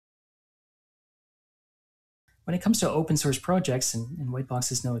when it comes to open source projects, and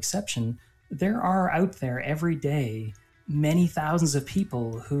Whitebox is no exception, there are out there every day many thousands of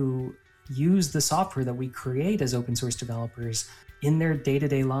people who use the software that we create as open source developers in their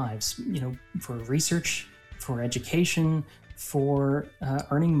day-to-day lives, for research, for education, for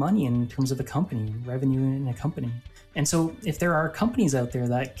earning money in terms of a company, revenue in a company. And so if there are companies out there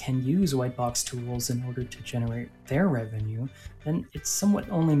that can use Whitebox tools in order to generate their revenue, then it somewhat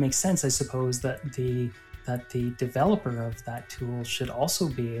only makes sense, I suppose, that the developer of that tool should also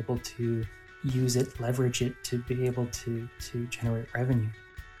be able to use it, leverage it to be able to generate revenue.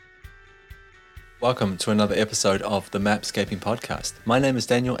 Welcome to another episode of the Mapscaping podcast. My name is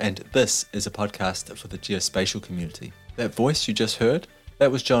Daniel, and this is a podcast for the Geospatial community. That voice you just heard,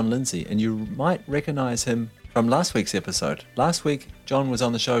 that was John Lindsay, and you might recognize him from last week's episode. Last week, John was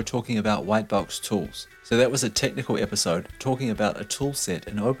on the show talking about Whitebox tools. So that was a technical episode talking about a tool set,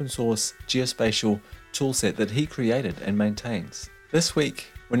 an open source geospatial tool set that he created and maintains. This week,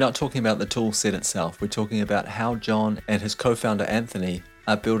 we're not talking about the tool set itself. We're talking about how John and his co-founder Anthony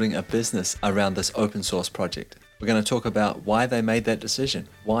are building a business around this open source project. We're going to talk about why they made that decision,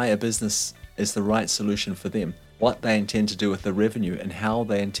 why a business is the right solution for them, what they intend to do with the revenue, and how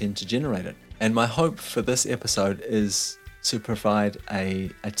they intend to generate it. And my hope for this episode is to provide a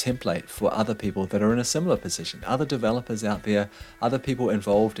template for other people that are in a similar position, other developers out there, other people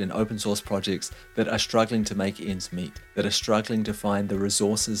involved in open source projects that are struggling to make ends meet, that are struggling to find the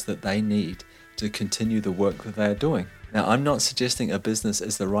resources that they need to continue the work that they are doing. Now, I'm not suggesting a business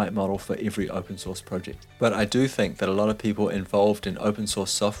is the right model for every open source project, but I do think that a lot of people involved in open source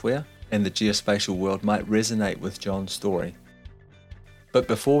software and the geospatial world might resonate with John's story. But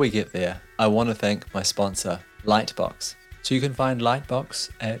before we get there, I want to thank my sponsor, Lightbox. So you can find Lightbox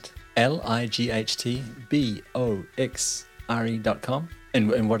at lightboxre.com.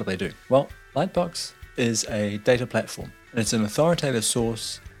 And what do they do? Well, Lightbox is a data platform, and it's an authoritative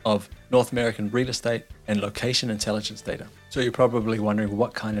source of North American real estate and location intelligence data. So you're probably wondering,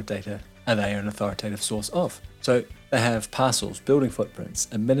 what kind of data are they an authoritative source of? So they have parcels, building footprints,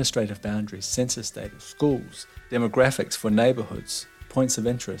 administrative boundaries, census data, schools, demographics for neighborhoods, points of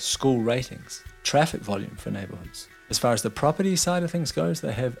interest, school ratings, traffic volume for neighborhoods. As far as the property side of things goes,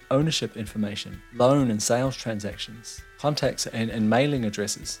 they have ownership information, loan and sales transactions, contacts and mailing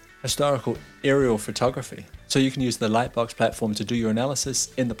addresses, historical aerial photography. So you can use the Lightbox platform to do your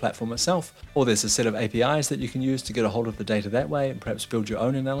analysis in the platform itself, or there's a set of APIs that you can use to get a hold of the data that way and perhaps build your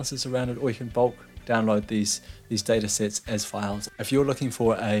own analysis around it, or you can bulk download these data sets as files. If you're looking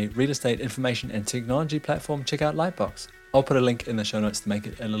for a real estate information and technology platform, check out Lightbox. I'll put a link in the show notes to make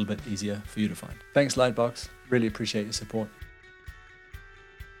it a little bit easier for you to find. Thanks, Lightbox. Really appreciate your support.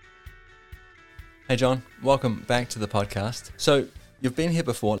 Hey, John. Welcome back to the podcast. So you've been here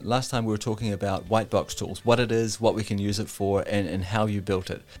before. Last time we were talking about Whitebox tools, what it is, what we can use it for, and how you built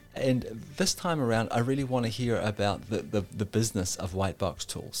it. And this time around, I really want to hear about the business of Whitebox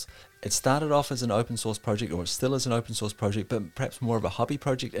tools. It started off as an open source project, or it still is an open source project, but perhaps more of a hobby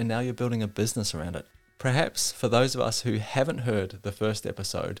project, and now you're building a business around it. Perhaps for those of us who haven't heard the first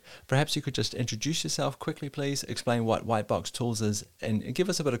episode, perhaps you could just introduce yourself quickly, please, explain what Whitebox Tools is, and give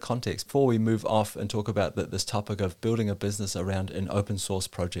us a bit of context before we move off and talk about this topic of building a business around an open source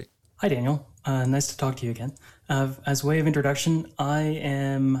project. Hi, Daniel. Nice to talk to you again. As a way of introduction, I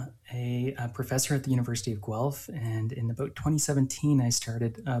am a professor at the University of Guelph, and in about 2017, I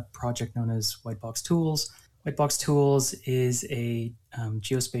started a project known as Whitebox Tools. Whitebox Tools is a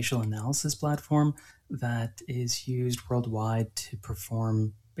geospatial analysis platform that is used worldwide to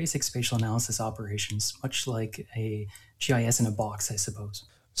perform basic spatial analysis operations, much like a GIS in a box, I suppose.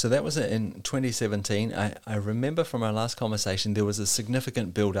 So that was in 2017. I remember from our last conversation, there was a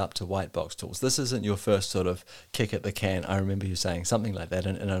significant build up to Whitebox Tools. This isn't your first sort of kick at the can. I remember you saying something like that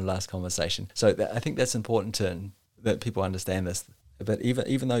in our last conversation. So I think that's important that people understand this. But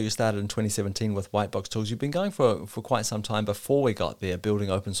even though you started in 2017 with Whitebox Tools, you've been going for quite some time before we got there,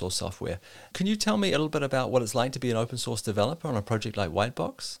 building open source software. Can you tell me a little bit about what it's like to be an open source developer on a project like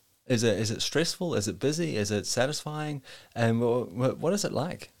Whitebox? Is it stressful? Is it busy? Is it satisfying? And what is it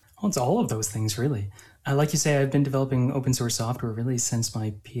like? Well, it's all of those things, really. Like you say, I've been developing open source software really since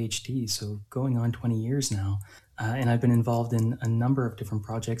my PhD, so going on 20 years now. And I've been involved in a number of different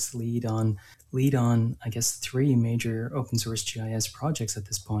projects, lead on, I guess, 3 major open source GIS projects at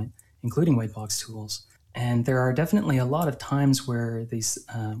this point, including Whitebox Tools. And there are definitely a lot of times where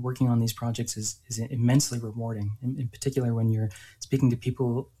working on these projects is immensely rewarding, in particular when you're speaking to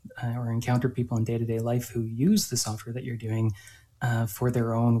people or encounter people in day-to-day life who use the software that you're doing for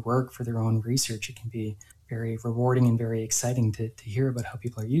their own work, for their own research. It can be very rewarding and very exciting to hear about how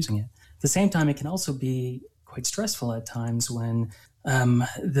people are using it. At the same time, it can also be quite stressful at times when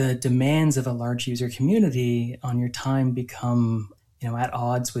the demands of a large user community on your time become at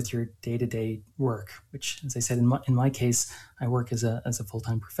odds with your day-to-day work, which, as I said, in my case, I work as a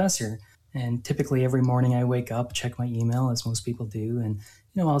full-time professor. And typically every morning I wake up, check my email, as most people do, and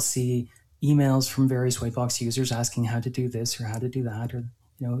I'll see emails from various Whitebox users asking how to do this or how to do that, or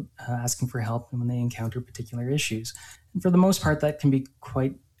asking for help when they encounter particular issues. And for the most part, that can be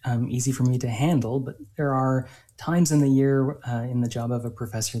quite easy for me to handle, but there are times in the year in the job of a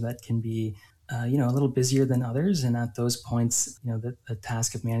professor that can be a little busier than others. And at those points, the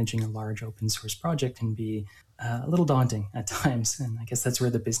task of managing a large open source project can be a little daunting at times. And I guess that's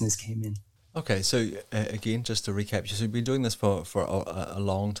where the business came in. Okay, so again, just to recap, so you've been doing this for a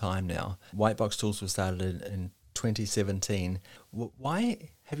long time now. Whitebox Tools was started in 2017. Why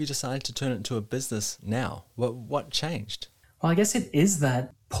have you decided to turn it into a business now? What changed? Well, I guess it is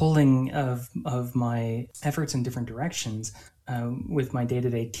that pulling of my efforts in different directions with my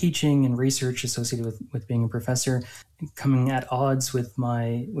day-to-day teaching and research associated with being a professor, coming at odds with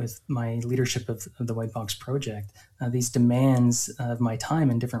my leadership of the Whitebox project. These demands of my time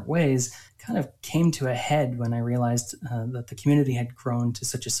in different ways kind of came to a head when I realized that the community had grown to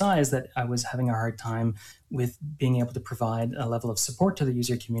such a size that I was having a hard time with being able to provide a level of support to the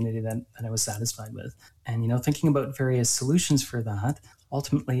user community that I was satisfied with. And, thinking about various solutions for that,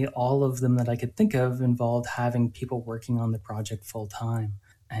 ultimately all of them that I could think of involved having people working on the project full time.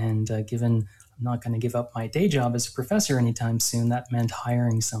 And given I'm not going to give up my day job as a professor anytime soon, that meant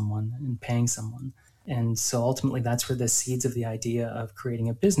hiring someone and paying someone. And so ultimately that's where the seeds of the idea of creating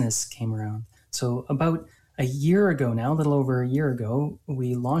a business came around. So about a year ago now, a little over a year ago,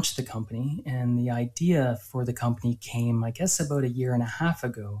 we launched the company, and the idea for the company came, I guess, about a year and a half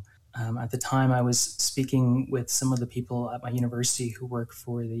ago. At the time, I was speaking with some of the people at my university who work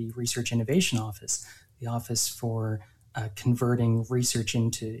for the Research Innovation Office, the office for converting research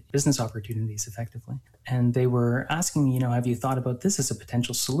into business opportunities effectively. And they were asking me, have you thought about this as a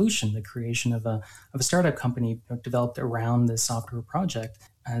potential solution, the creation of a startup company developed around this software project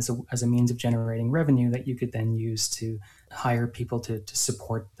as a means of generating revenue that you could then use to hire people to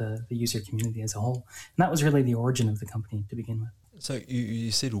support the user community as a whole. And that was really the origin of the company to begin with. So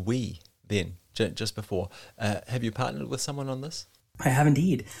you said we then, just before. Have you partnered with someone on this? I have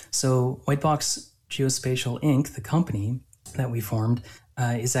indeed. So Whitebox Geospatial Inc., the company that we formed,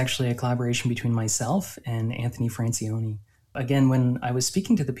 is actually a collaboration between myself and Anthony Francione. Again, when I was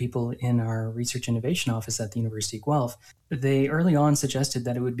speaking to the people in our research innovation office at the University of Guelph, they early on suggested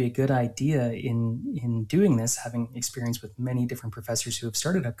that it would be a good idea in doing this, having experience with many different professors who have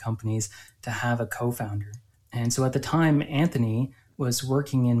started up companies, to have a co-founder. And so at the time, Anthony was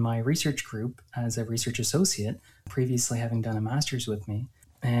working in my research group as a research associate, previously having done a master's with me.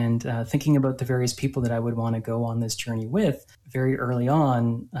 And thinking about the various people that I would want to go on this journey with, very early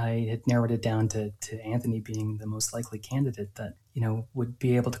on, I had narrowed it down to Anthony being the most likely candidate that, would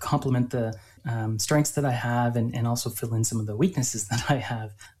be able to complement the strengths that I have and also fill in some of the weaknesses that I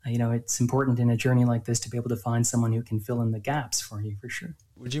have. It's important in a journey like this to be able to find someone who can fill in the gaps for you, for sure.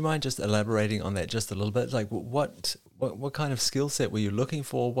 Would you mind just elaborating on that just a little bit? Like what kind of skill set were you looking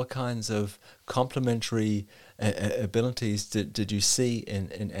for? What kinds of complementary abilities did you see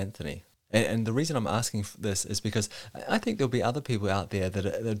in Anthony? And the reason I'm asking this is because I think there'll be other people out there that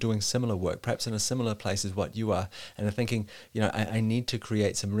are doing similar work, perhaps in a similar place as what you are, and are thinking, I need to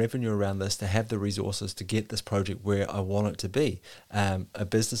create some revenue around this to have the resources to get this project where I want it to be. A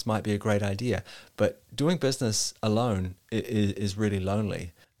business might be a great idea, but doing business alone is really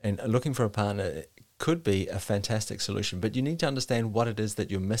lonely. And looking for a partner could be a fantastic solution, but you need to understand what it is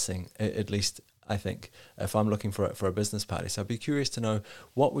that you're missing, at least I think, if I'm looking for a business party. So I'd be curious to know,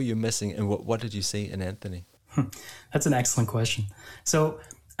 what were you missing and what did you see in Anthony? That's an excellent question. So,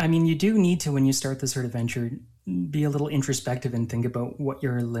 you do need to, when you start this sort of venture, be a little introspective and think about what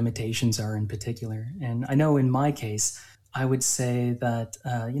your limitations are in particular. And I know in my case, I would say that,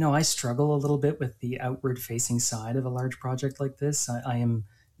 I struggle a little bit with the outward facing side of a large project like this. I am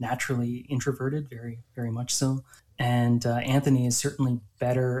naturally introverted, very, very much so. And Anthony is certainly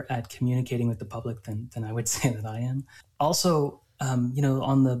better at communicating with the public than I would say that I am. Also,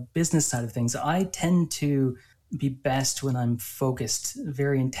 on the business side of things, I tend to be best when I'm focused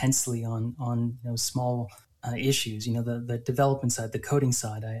very intensely on small issues. The development side, the coding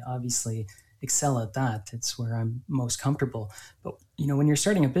side, I obviously excel at that. It's where I'm most comfortable. But when you're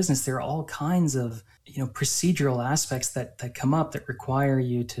starting a business, there are all kinds of procedural aspects that come up that require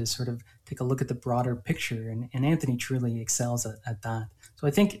you to sort of take a look at the broader picture. And Anthony truly excels at that. So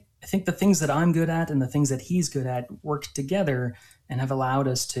I think the things that I'm good at and the things that he's good at work together and have allowed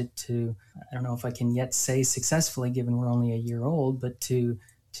us to I don't know if I can yet say successfully, given we're only a year old, but to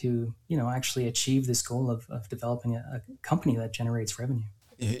actually achieve this goal of developing a company that generates revenue.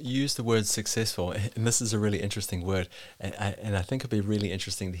 You use the word successful, and this is a really interesting word, and I think it'd be really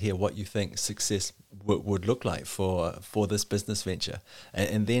interesting to hear what you think success would look like for this business venture.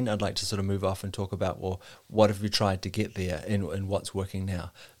 And then I'd like to sort of move off and talk about, well, what have you tried to get there and what's working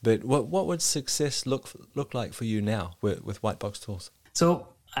now? But what would success look like for you now with White Box Tools? So,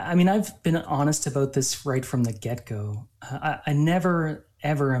 I mean, I've been honest about this right from the get-go. I never,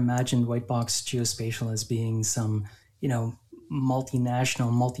 ever imagined White Box Geospatial as being some, multinational,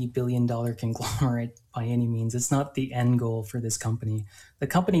 multi-billion-dollar conglomerate by any means. It's not the end goal for this company. The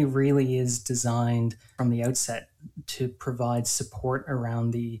company really is designed from the outset to provide support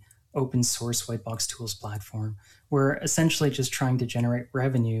around the open source White Box Tools platform. We're essentially just trying to generate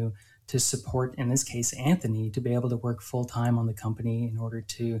revenue to support, in this case, Anthony, to be able to work full-time on the company in order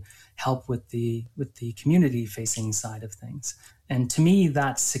to help with the community-facing side of things. And to me,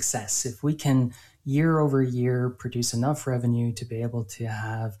 that's success. If we can year over year produce enough revenue to be able to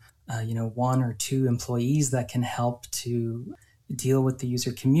have one or two employees that can help to deal with the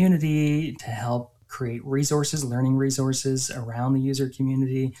user community, to help create resources, learning resources around the user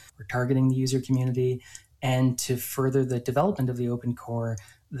community, or targeting the user community, and to further the development of the open core,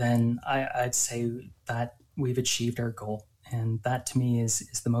 then I'd say that we've achieved our goal. And that to me is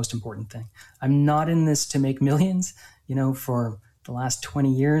the most important thing. I'm not in this to make millions, for the last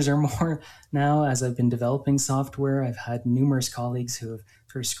 20 years or more now, as I've been developing software. I've had numerous colleagues who have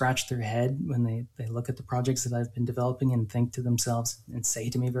sort of scratched their head when they look at the projects that I've been developing and think to themselves and say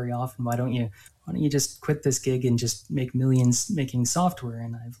to me very often, why don't you just quit this gig and just make millions making software?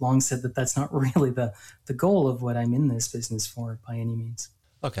 And I've long said that that's not really the goal of what I'm in this business for by any means.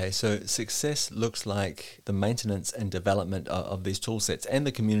 Okay, so success looks like the maintenance and development of these tool sets and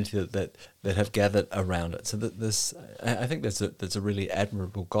the community that have gathered around it. So I think that's a really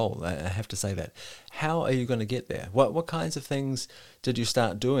admirable goal. I have to say that. How are you going to get there? What kinds of things did you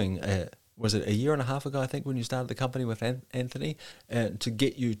start doing? Was it a year and a half ago, I think, when you started the company with Anthony, to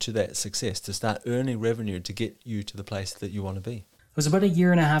get you to that success, to start earning revenue, to get you to the place that you want to be? It was about a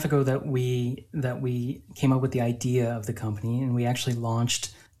year and a half ago that we came up with the idea of the company, and we actually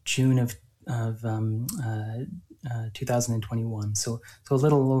launched June of 2021. So a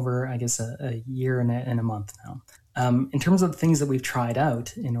little over, I guess, a year and a month now. In terms of the things that we've tried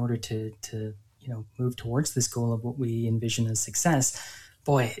out in order to move towards this goal of what we envision as success,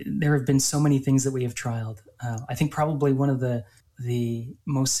 boy, there have been so many things that we have trialed. I think probably one of the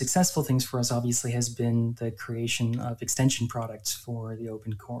most successful things for us obviously has been the creation of extension products for the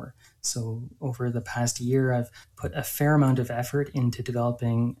open core. So over the past year, I've put a fair amount of effort into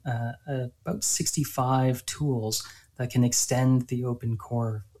developing about 65 tools that can extend the open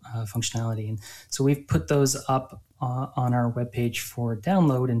core functionality. And so we've put those up on our webpage for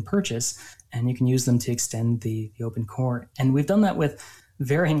download and purchase, and you can use them to extend the open core. And we've done that with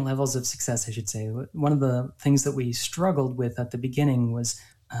varying levels of success, I should say. One of the things that we struggled with at the beginning was,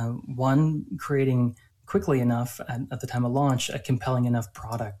 creating quickly enough at the time of launch, a compelling enough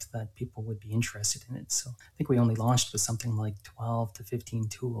product that people would be interested in it. So I think we only launched with something like 12 to 15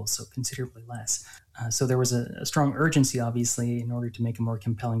 tools, so considerably less. So there was a strong urgency, obviously, in order to make a more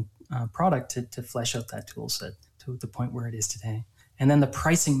compelling product to flesh out that tool set to the point where it is today. And then the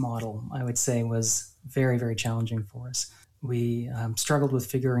pricing model, I would say, was very, very challenging for us. We struggled with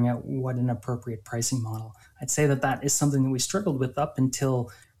figuring out what an appropriate pricing model. I'd say that is something that we struggled with up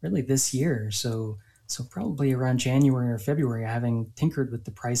until really this year. So probably around January or February, having tinkered with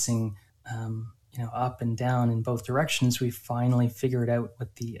the pricing, up and down in both directions, we finally figured out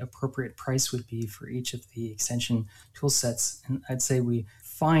what the appropriate price would be for each of the extension tool sets. And I'd say we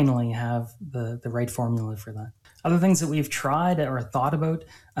finally have the right formula for that. Other things that we've tried or thought about,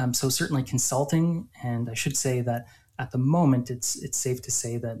 so certainly consulting, and I should say that at the moment, it's safe to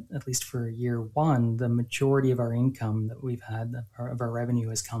say that at least for year one, the majority of our income that we've had, of our revenue,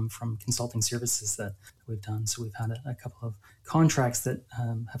 has come from consulting services that we've done. So we've had a couple of contracts that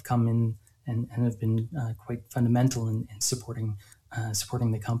have come in and have been quite fundamental in supporting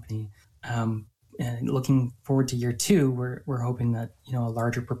the company. And looking forward to year two, we're hoping that a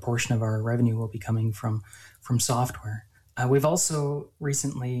larger proportion of our revenue will be coming from software. We've also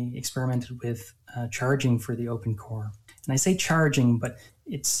recently experimented with charging for the open core. And I say charging, but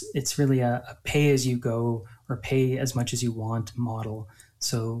it's really a pay-as-you-go or pay as much as you want model.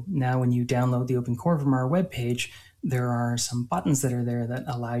 So now when you download the open core from our webpage, there are some buttons that are there that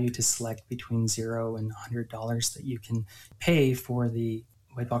allow you to select between $0 and $100 that you can pay for the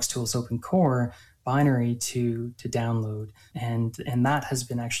White Box Tools open core binary to download, and that has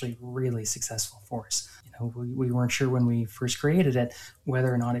been actually really successful for us. We weren't sure when we first created it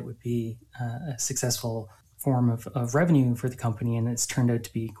whether or not it would be a successful form of revenue for the company, and it's turned out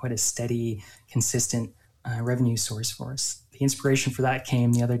to be quite a steady, consistent revenue source for us. The inspiration for that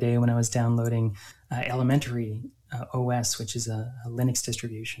came the other day when I was downloading Elementary OS, which is a Linux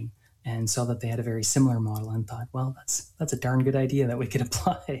distribution, and saw that they had a very similar model, and thought, well, that's a darn good idea that we could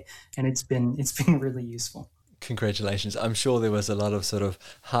apply, and it's been really useful. Congratulations. I'm sure there was a lot of sort of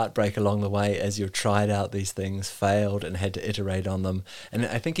heartbreak along the way as you tried out these things, failed, and had to iterate on them. And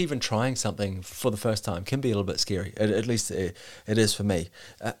I think even trying something for the first time can be a little bit scary. At least it is for me.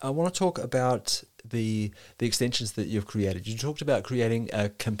 I want to talk about the extensions that you've created. You talked about creating a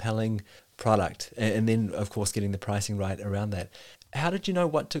compelling product and then, of course, getting the pricing right around that. How did you know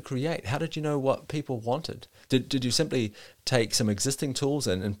what to create? How did you know what people wanted? Did you simply take some existing tools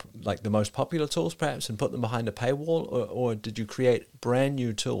and like the most popular tools perhaps and put them behind a paywall, or did you create brand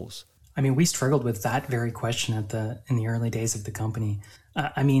new tools? I mean, we struggled with that very question in the early days of the company.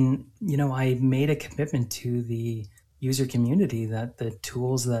 I made a commitment to the user community that the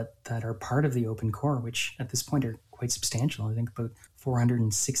tools that are part of the open core, which at this point are quite substantial, I think about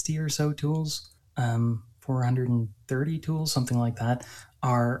 460 or so tools, 430 tools, something like that,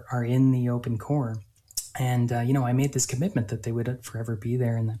 are in the open core. And, I made this commitment that they would forever be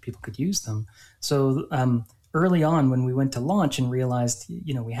there and that people could use them. So early on, when we went to launch and realized,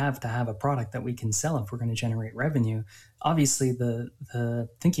 we have to have a product that we can sell if we're going to generate revenue, obviously the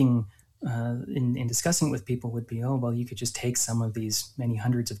thinking in discussing it with people would be, oh, well, you could just take some of these many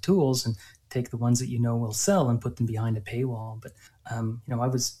hundreds of tools and take the ones that will sell and put them behind a paywall. But, I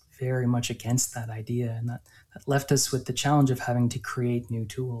was very much against that idea, and that left us with the challenge of having to create new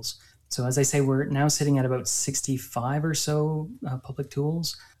tools. So as I say, we're now sitting at about 65 or so public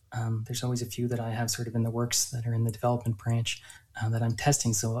tools. There's always a few that I have sort of in the works that are in the development branch that I'm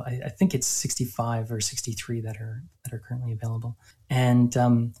testing. So I think it's 65 or 63 that are currently available. And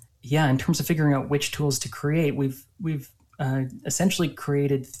in terms of figuring out which tools to create, we've essentially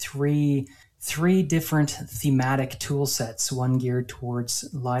created three different thematic tool sets, one geared towards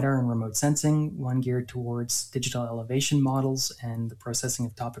LiDAR and remote sensing, one geared towards digital elevation models and the processing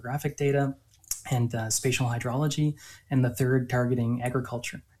of topographic data, and spatial hydrology, and the third targeting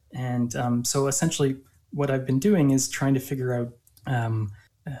agriculture. And so essentially what I've been doing is trying to figure out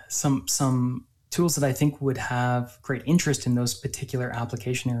some tools that I think would have great interest in those particular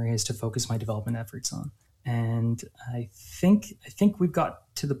application areas to focus my development efforts on. And I think we've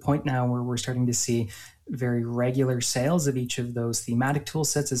got to the point now where we're starting to see very regular sales of each of those thematic tool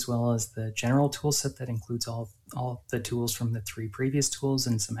sets, as well as the general tool set that includes all the tools from the three previous tools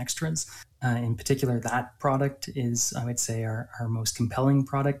and some extras. In particular, that product is, I would say, our most compelling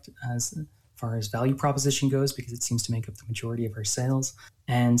product as far as value proposition goes, because it seems to make up the majority of our sales.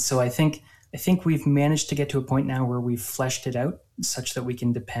 And so I think we've managed to get to a point now where we've fleshed it out such that we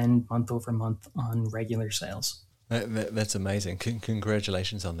can depend month over month on regular sales. That's amazing.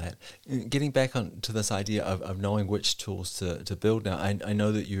 Congratulations on that. Getting back on to this idea of knowing which tools to build now, I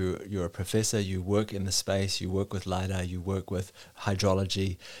know that you're a professor, you work in the space, you work with LiDAR, you work with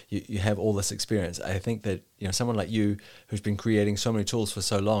hydrology, you have all this experience. I think that someone like you who's been creating so many tools for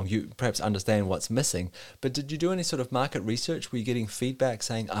so long, you perhaps understand what's missing. But did you do any sort of market research? Were you getting feedback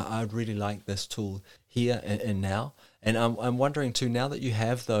saying, I'd really like this tool here and now? And I'm wondering too, now that you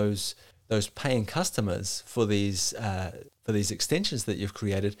have those paying customers for these extensions that you've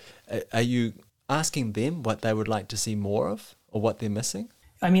created, are you asking them what they would like to see more of or what they're missing?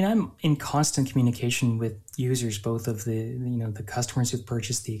 I mean, I'm in constant communication with users, both of the customers who've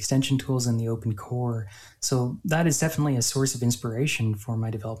purchased the extension tools and the open core. So that is definitely a source of inspiration for my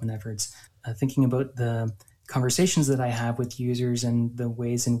development efforts. Thinking about the conversations that I have with users and the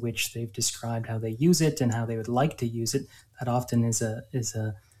ways in which they've described how they use it and how they would like to use it, that often is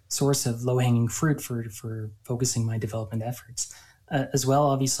a source of low-hanging fruit for focusing my development efforts. As well,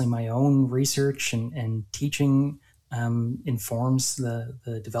 obviously, my own research and teaching informs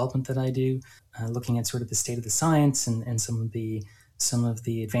the development that I do, looking at sort of the state of the science and some of the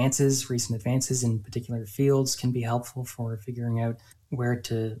recent advances in particular fields can be helpful for figuring out where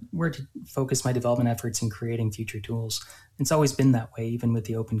to focus my development efforts in creating future tools. It's always been that way, even with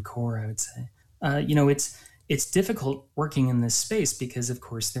the open core, I would say. It's difficult working in this space because, of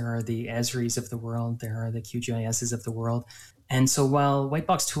course, there are the Esris of the world, there are the QGISs of the world, And so while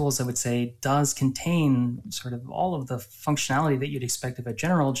Whitebox Tools, I would say, does contain sort of all of the functionality that you'd expect of a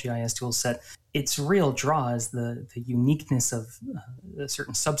general GIS tool set, its real draw is the uniqueness of a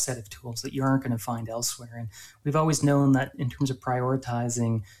certain subset of tools that you aren't going to find elsewhere. And we've always known that in terms of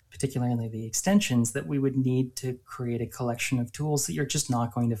prioritizing, particularly the extensions, that we would need to create a collection of tools that you're just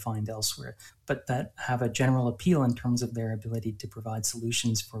not going to find elsewhere, but that have a general appeal in terms of their ability to provide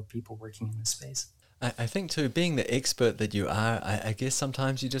solutions for people working in the space. I think too, being the expert that you are, I guess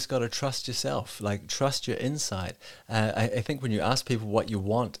sometimes you just got to trust yourself, like trust your insight. I think when you ask people what you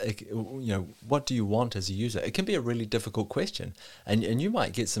want, what do you want as a user, it can be a really difficult question. And you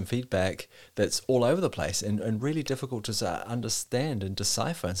might get some feedback that's all over the place and really difficult to understand and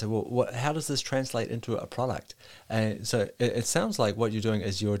decipher and say, well, how does this translate into a product? So it sounds like what you're doing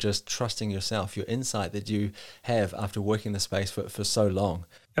is you're just trusting yourself, your insight that you have after working the space for so long.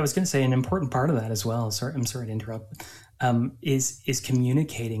 I was going to say an important part of that as well. I'm sorry to interrupt. Is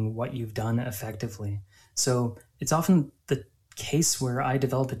communicating what you've done effectively. So it's often the case where I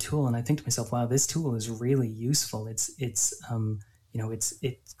develop a tool and I think to myself, "Wow, this tool is really useful. It's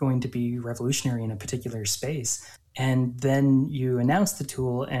going to be revolutionary in a particular space." And then you announce the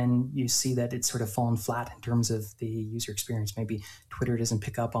tool and you see that it's sort of fallen flat in terms of the user experience. Maybe Twitter doesn't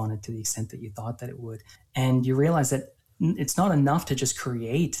pick up on it to the extent that you thought that it would, and you realize that it's not enough to just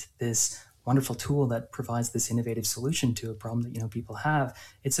create this wonderful tool that provides this innovative solution to a problem that people have.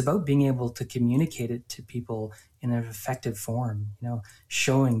 It's about being able to communicate it to people in an effective form,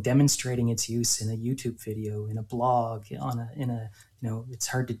 demonstrating its use in a YouTube video, in a blog, it's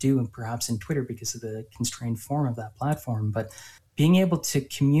hard to do and perhaps in Twitter because of the constrained form of that platform. But being able to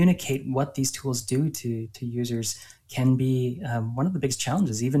communicate what these tools do to users can be one of the biggest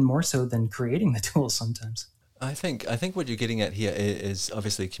challenges, even more so than creating the tools sometimes. I think what you're getting at here is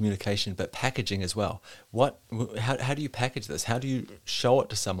obviously communication, but packaging as well. How do you package this? How do you show it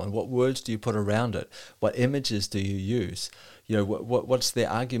to someone? What words do you put around it? What images do you use? What's the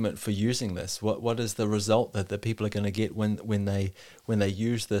argument for using this? What is the result that the people are going to get when they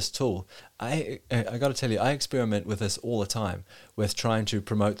use this tool? I got to tell you, I experiment with this all the time with trying to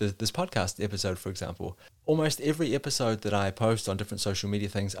promote this podcast episode, for example. Almost every episode that I post on different social media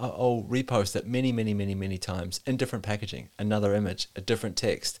things, I'll repost it many, many, many, many times in different packaging, another image, a different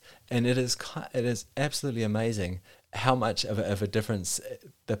text, and it is absolutely amazing how much of a difference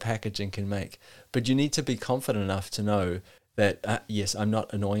the packaging can make. But you need to be confident enough to know that yes, I'm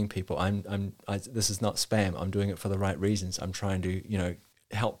not annoying people. This is not spam. I'm doing it for the right reasons. I'm trying to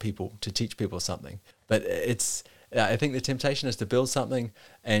help people, to teach people something. But I think the temptation is to build something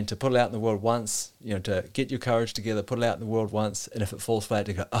and to put it out in the world once, to get your courage together, put it out in the world once, and if it falls flat,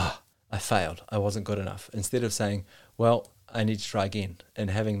 to go, I failed, I wasn't good enough. Instead of saying, well, I need to try again, and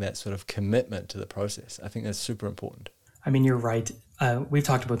having that sort of commitment to the process. I think that's super important. I mean, you're right. We've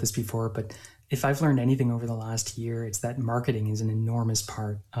talked about this before, but if I've learned anything over the last year, it's that marketing is an enormous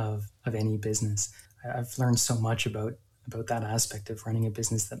part of any business. I've learned so much about that aspect of running a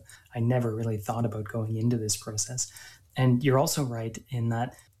business that I never really thought about going into this process. And you're also right in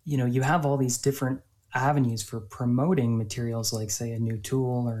that, you have all these different avenues for promoting materials like, say, a new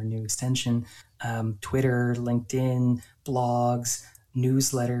tool or a new extension, Twitter, LinkedIn, blogs,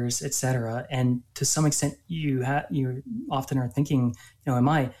 newsletters, etc. And to some extent, you often are thinking, am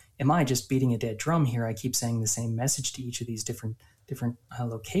I just beating a dead drum here? I keep saying the same message to each of these different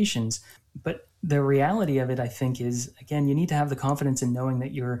locations. But the reality of it, I think, is, again, you need to have the confidence in knowing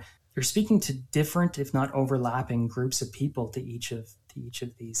that you're speaking to different, if not overlapping, groups of people to each of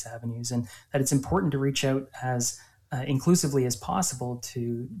these avenues, and that it's important to reach out as inclusively as possible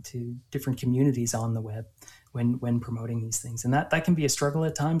to different communities on the web when promoting these things. And that can be a struggle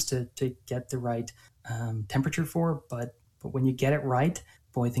at times to get the right temperature for, but when you get it right,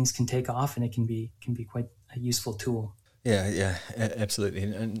 boy, things can take off, and it can be quite a useful tool. Yeah, absolutely.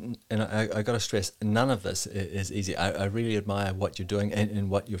 And I got to stress, none of this is easy. I really admire what you're doing and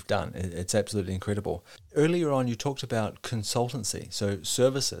what you've done. It's absolutely incredible. Earlier on, you talked about consultancy, so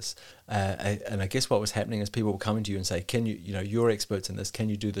services. And I guess what was happening is people were coming to you and say, can you're experts in this. Can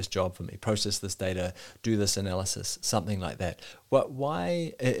you do this job for me? Process this data, do this analysis, something like that.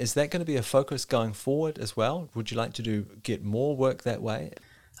 Why is that going to be a focus going forward as well? Would you like to get more work that way?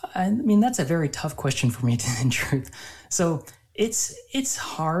 I mean, that's a very tough question for me, in truth. So it's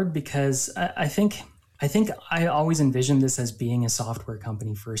hard because I think I always envisioned this as being a software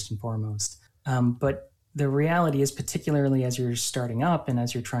company first and foremost. But the reality is, particularly as you're starting up and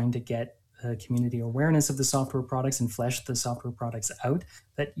as you're trying to get community awareness of the software products and flesh the software products out,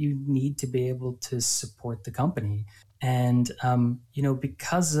 that you need to be able to support the company. And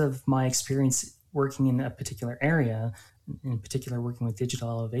because of my experience working in a particular area, in particular working with digital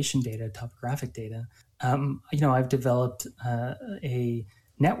elevation data, topographic data, I've developed a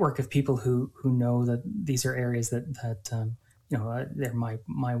network of people who know that these are areas that they're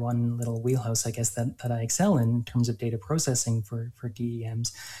my one little wheelhouse, I guess, that I excel in terms of data processing for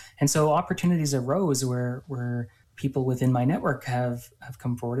DEMs. And so opportunities arose where people within my network have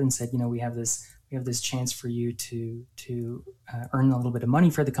come forward and said, we have this chance for you to earn a little bit of money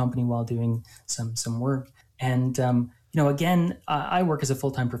for the company while doing some work. And again, I work as a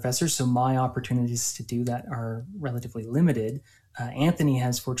full-time professor, so my opportunities to do that are relatively limited. Anthony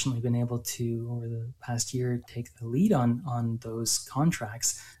has fortunately been able to, over the past year, take the lead on those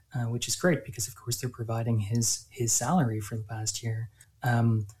contracts, which is great because, of course, they're providing his salary for the past year.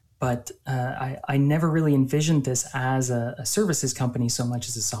 But I never really envisioned this as a services company so much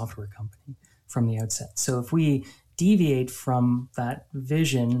as a software company from the outset. So if we deviate from that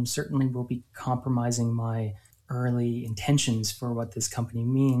vision, certainly we'll be compromising my early intentions for what this company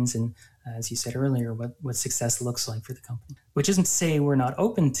means, and as you said earlier, what success looks like for the company. Which isn't to say we're not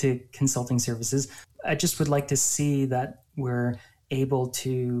open to consulting services. I just would like to see that we're able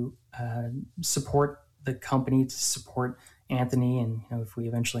to support the company, to support Anthony, and if we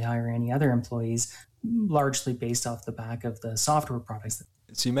eventually hire any other employees, largely based off the back of the software products.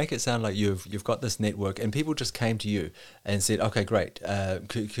 So you make it sound like you've got this network and people just came to you and said, okay, great,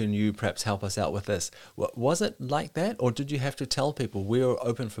 can you perhaps help us out with this? Was it like that, or did you have to tell people we're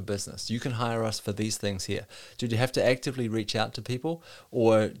open for business, you can hire us for these things here? Did you have to actively reach out to people,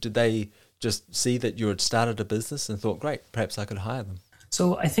 or did they just see that you had started a business and thought, great, perhaps I could hire them?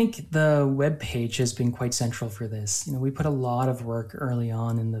 So I think the web page has been quite central for this. We put a lot of work early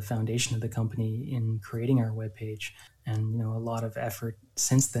on in the foundation of the company in creating our web page, and a lot of effort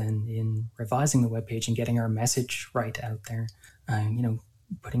since then in revising the web page and getting our message right out there.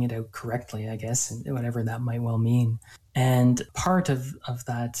 Putting it out correctly, I guess, and whatever that might well mean. And part of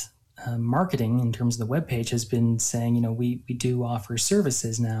that marketing in terms of the web page has been saying, we do offer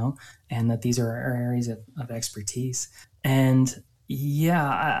services now, and that these are our areas of expertise. And yeah,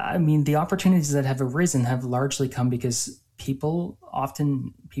 I mean, the opportunities that have arisen have largely come because people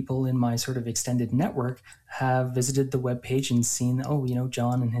in my sort of extended network have visited the webpage and seen,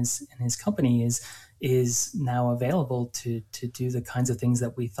 John and his company is now available to do the kinds of things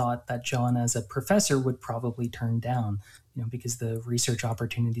that we thought that John as a professor would probably turn down, because the research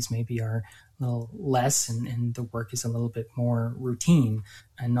opportunities maybe are a little less and the work is a little bit more routine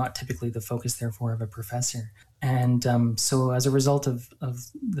and not typically the focus, therefore, of a professor. And so as a result of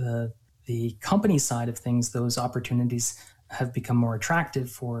the company side of things, those opportunities have become more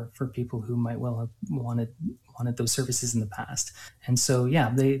attractive for people who might well have wanted those services in the past. And so,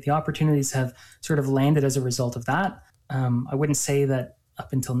 yeah, the opportunities have sort of landed as a result of that. I wouldn't say that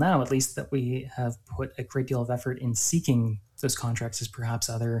up until now, at least, that we have put a great deal of effort in seeking those contracts as perhaps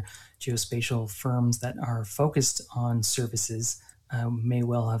other geospatial firms that are focused on services may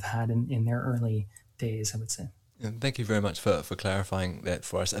well have had in their early days, I would say. And thank you very much for clarifying that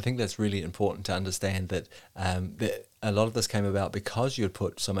for us. I think that's really important to understand that a lot of this came about because you had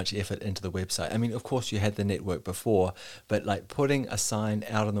put so much effort into the website. I mean, of course, you had the network before, but like putting a sign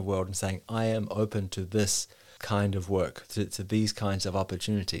out in the world and saying, I am open to this kind of work, to these kinds of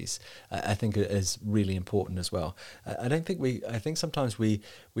opportunities, I think it is really important as well. I think sometimes we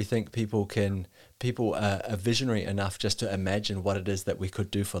think people are visionary enough just to imagine what it is that we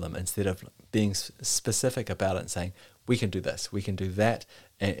could do for them instead of being specific about it and saying, we can do this, we can do that,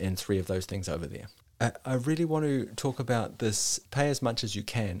 and three of those things over there. I really want to talk about this pay as much as you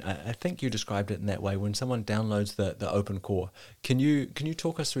can. I think you described it in that way when someone downloads the open core. Can you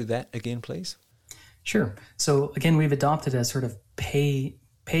talk us through that again, please? Sure. So again, we've adopted a sort of pay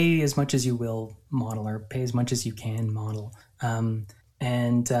as much as you will model, or pay as much as you can model.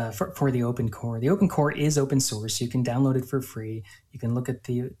 And for the open core. The open core is open source. You can download it for free. You can look at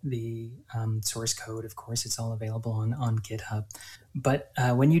the source code. Of course, it's all available on GitHub. But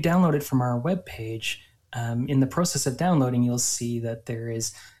when you download it from our webpage, in the process of downloading, you'll see that there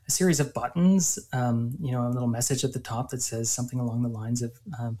is a series of buttons, a little message at the top that says something along the lines of,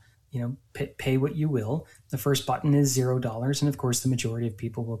 pay what you will. The first button is $0, and of course the majority of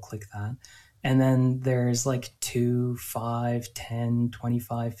people will click that. And then there's like $2, $5, $10, $25,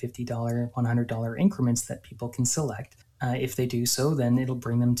 $50, $100 increments that people can select. If they do so, then it'll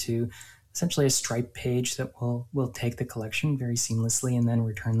bring them to essentially a Stripe page that will take the collection very seamlessly and then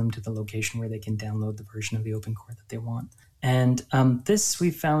return them to the location where they can download the version of the open core that they want. And this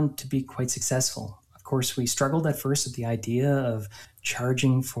we found to be quite successful. Of course, we struggled at first with the idea of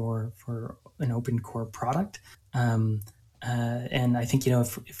charging for an open core product. And I think,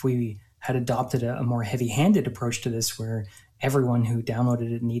 if we had adopted a more heavy-handed approach to this, where everyone who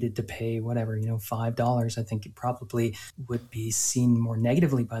downloaded it needed to pay whatever, $5, I think it probably would be seen more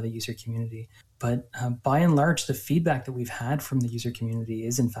negatively by the user community. But by and large, the feedback that we've had from the user community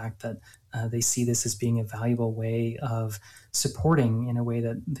is, in fact, that they see this as being a valuable way of supporting in a way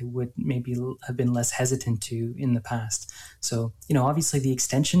that they would maybe have been less hesitant to in the past. So, obviously the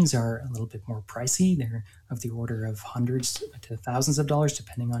extensions are a little bit more pricey. They're of the order of hundreds to thousands of dollars,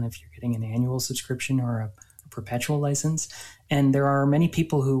 depending on if you're getting an annual subscription or a perpetual license. And there are many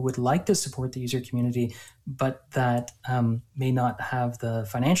people who would like to support the user community, but that may not have the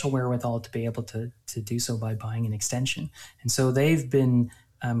financial wherewithal to be able to do so by buying an extension. And so they've been,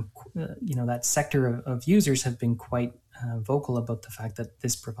 that sector of users have been quite vocal about the fact that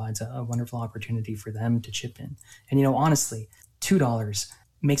this provides a wonderful opportunity for them to chip in. And, honestly, $2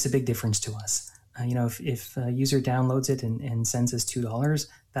 makes a big difference to us. If a user downloads it and sends us $2,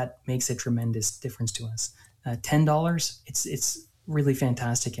 that makes a tremendous difference to us. $10, it's really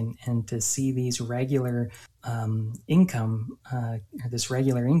fantastic, and to see these regular income, or this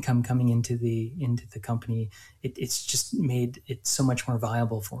regular income coming into the company, it's just made it so much more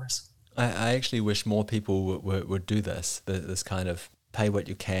viable for us. I actually wish more people would do this kind of pay what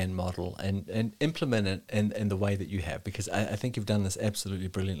you can model and implement it in the way that you have, because I think you've done this absolutely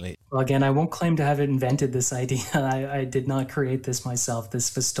brilliantly. Well, again, I won't claim to have invented this idea. I did not create this myself.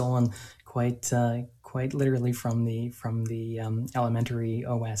 This was stolen quite literally from the Elementary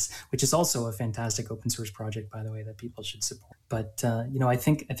OS, which is also a fantastic open source project, by the way, that people should support. But I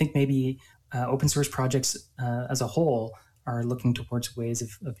think maybe open source projects as a whole are looking towards ways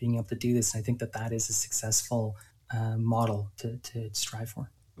of being able to do this, and I think that is a successful model to strive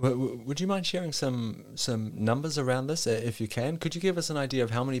for. Would you mind sharing some numbers around this, if you can? Could you give us an idea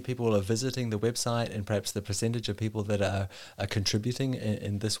of how many people are visiting the website and perhaps the percentage of people that are contributing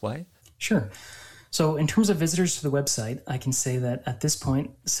in this way? Sure. So in terms of visitors to the website, I can say that at this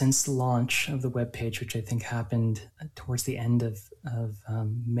point, since the launch of the webpage, which I think happened towards the end of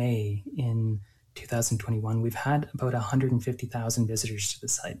May in 2021, we've had about 150,000 visitors to the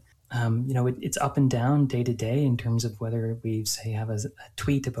site. It's up and down day to day in terms of whether we have a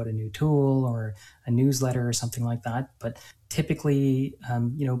tweet about a new tool or a newsletter or something like that. But typically,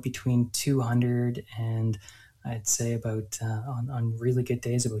 between 200 and I'd say about on really good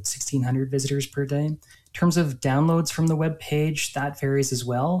days, about 1,600 visitors per day. In terms of downloads from the web page, that varies as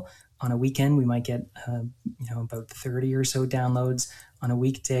well. On a weekend, we might get about 30 or so downloads. On a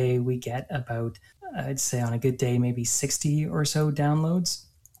weekday, we get about, I'd say on a good day, maybe 60 or so downloads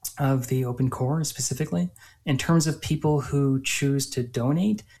of the open core specifically. In terms of people who choose to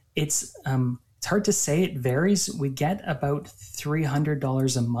donate, it's hard to say. It varies. We get about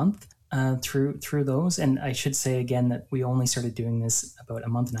 $300 a month through those. And I should say again that we only started doing this about a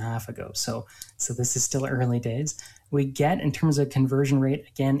month and a half ago. So this is still early days. We get, in terms of conversion rate,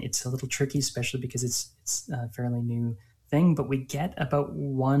 again, it's a little tricky, especially because it's a fairly new thing, but we get about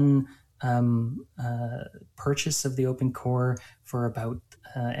one purchase of the open core for about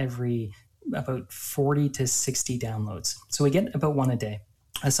every 40 to 60 downloads. So we get about one a day,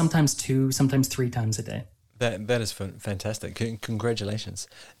 sometimes 2, sometimes 3 times a day. That is fantastic. Congratulations.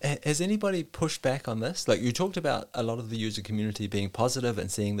 Has anybody pushed back on this? Like, you talked about a lot of the user community being positive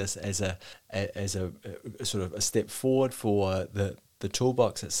and seeing this as a sort of a step forward for the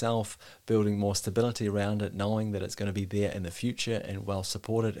toolbox itself, building more stability around it, knowing that it's going to be there in the future and well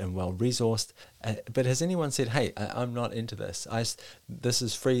supported and well resourced. But has anyone said, hey, I'm not into this. This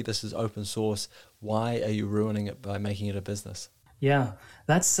is free. This is open source. Why are you ruining it by making it a business? Yeah,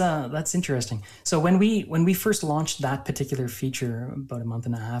 that's interesting. So when we first launched that particular feature about a month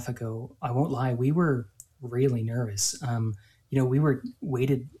and a half ago, I won't lie, we were really nervous. We were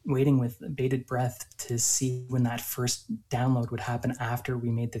waiting with bated breath to see when that first download would happen after we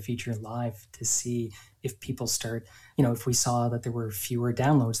made the feature live, to see if people start, if we saw that there were fewer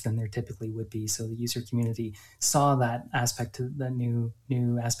downloads than there typically would be. So the user community saw that aspect, of the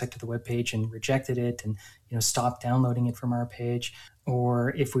new aspect of the web page, and rejected it and, stopped downloading it from our page,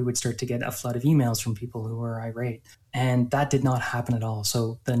 or if we would start to get a flood of emails from people who were irate. And that did not happen at all.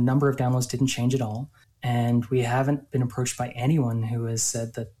 So the number of downloads didn't change at all. And we haven't been approached by anyone who has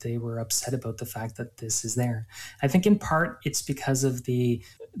said that they were upset about the fact that this is there. I think in part it's because of the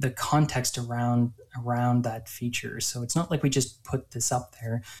context around that feature. So it's not like we just put this up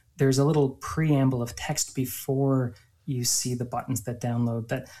there. There's a little preamble of text before you see the buttons that download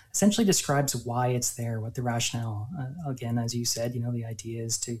that essentially describes why it's there, what the rationale. Again, as you said, the idea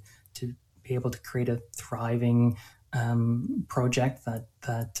is to be able to create a thriving project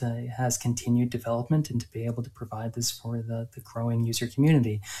that has continued development and to be able to provide this for the growing user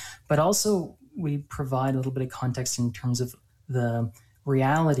community. But also we provide a little bit of context in terms of the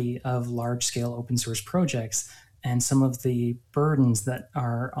reality of large-scale open source projects and some of the burdens that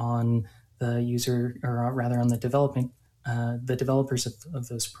are on the user, or rather on the developers of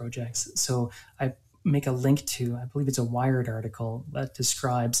those projects. So I make a link to, I believe it's a Wired article that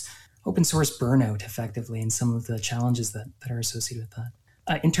describes open source burnout effectively and some of the challenges that are associated with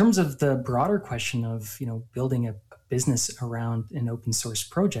that. In terms of the broader question of building a business around an open source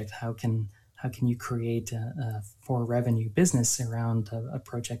project, how can you create a for revenue business around a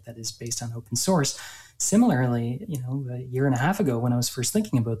project that is based on open source? Similarly, a year and a half ago when I was first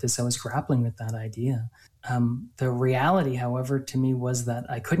thinking about this, I was grappling with that idea. The reality, however, to me was that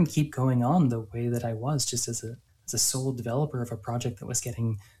I couldn't keep going on the way that I was just as a sole developer of a project that was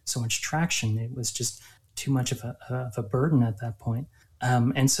getting so much traction. It was just too much of a burden at that point.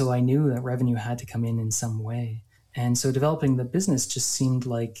 And so I knew that revenue had to come in some way. And so developing the business just seemed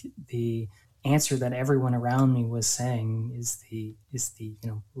like the answer that everyone around me was saying is the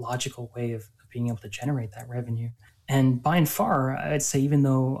logical way of being able to generate that revenue. And by and far, I'd say, even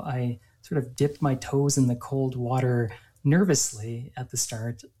though I sort of dipped my toes in the cold water nervously at the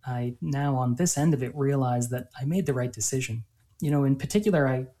start, I now on this end of it realize that I made the right decision. In particular,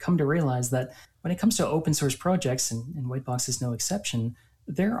 I come to realize that when it comes to open source projects, and Whitebox is no exception,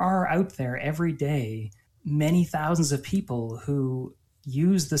 there are out there every day many thousands of people who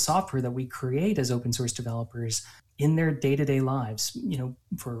use the software that we create as open source developers in their day-to-day lives,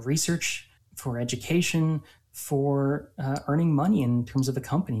 for research, for education, for earning money in terms of a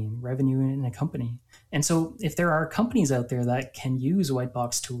company, revenue in a company. And so if there are companies out there that can use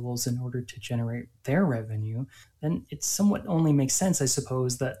Whitebox tools in order to generate their revenue, then it somewhat only makes sense, I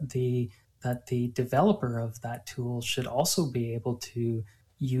suppose, that the developer of that tool should also be able to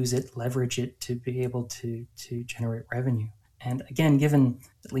use it, leverage it to be able to generate revenue. And again, given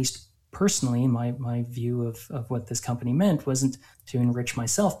at least personally, my view of what this company meant wasn't to enrich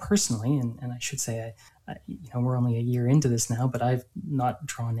myself personally. And I should say, we're only a year into this now, but I've not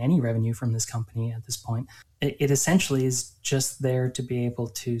drawn any revenue from this company at this point. It essentially is just there to be able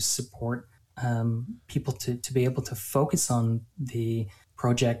to support people to be able to focus on the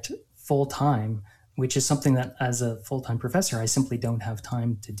project full time, which is something that as a full-time professor, I simply don't have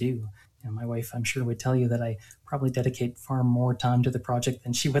time to do. My wife, I'm sure, would tell you that I probably dedicate far more time to the project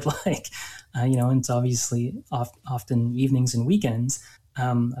than she would like. And it's obviously often evenings and weekends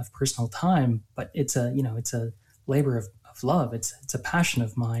of personal time, but it's a labor of love. It's a passion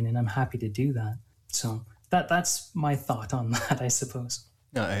of mine, and I'm happy to do that. So that's my thought on that, I suppose.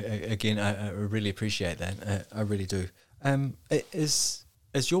 No, again, I really appreciate that. I really do.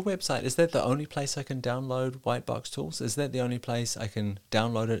 Is your website, is that the only place I can download Whitebox tools? Is that the only place I can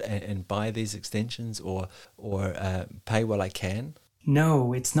download it and buy these extensions or pay what I can?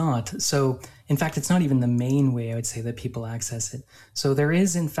 No, it's not. So, in fact, it's not even the main way I would say that people access it. So there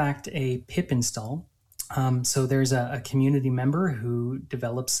is, in fact, a pip install. So there's a community member who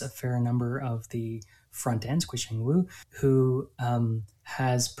develops a fair number of the front ends, Wu, who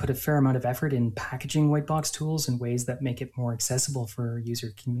has put a fair amount of effort in packaging Whitebox tools in ways that make it more accessible for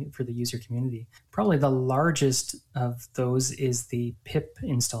the user community. Probably the largest of those is the pip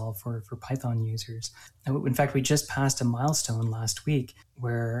install for Python users. In fact, we just passed a milestone last week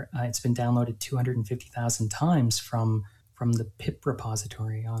where it's been downloaded 250,000 times from the pip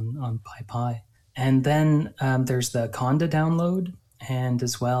repository on PyPy. And then there's the Conda download, and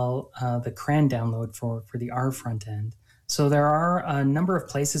as well the CRAN download for the R front end. So there are a number of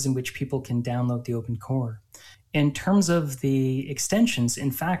places in which people can download the open core. In terms of the extensions,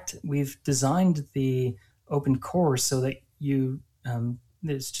 in fact, we've designed the open core so that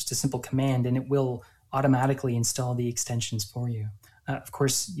there's just a simple command and it will automatically install the extensions for you. Of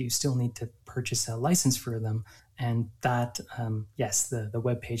course, you still need to purchase a license for them, and that, yes, the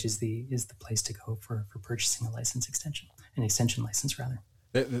web page is the place to go for purchasing an extension license rather.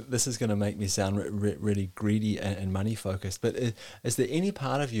 This is going to make me sound really greedy and money focused, but is there any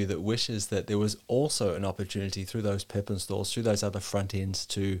part of you that wishes that there was also an opportunity through those pip installs, through those other front ends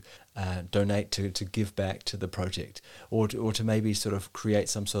to donate, to give back to the project, or to maybe sort of create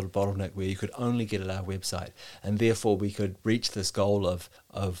some sort of bottleneck where you could only get at our website, and therefore we could reach this goal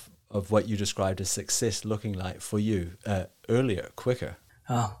of what you described as success looking like for you earlier, quicker?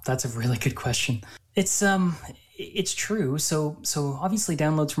 Oh, that's a really good question. It's true. So obviously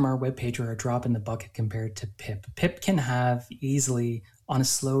downloads from our webpage are a drop in the bucket compared to pip. Pip can have easily, on a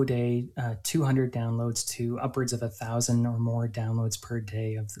slow day, 200 downloads to upwards of 1,000 or more downloads per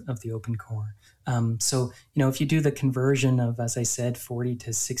day of the open core. So, if you do the conversion of, as I said, 40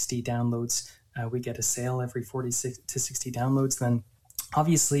 to 60 downloads, we get a sale every 46 to 60 downloads. Then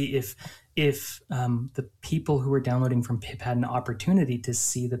obviously if the people who were downloading from pip had an opportunity to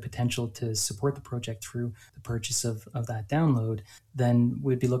see the potential to support the project through the purchase of that download, then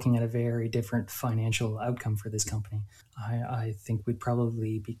we'd be looking at a very different financial outcome for this company. I think we'd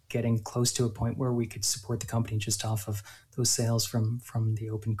probably be getting close to a point where we could support the company just off of those sales from the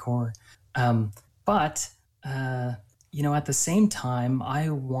open core. But at the same time, I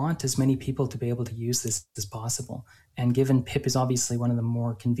want as many people to be able to use this as possible. And given pip is obviously one of the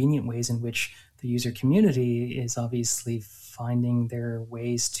more convenient ways in which the user community is obviously finding their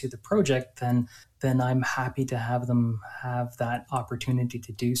ways to the project, then I'm happy to have them have that opportunity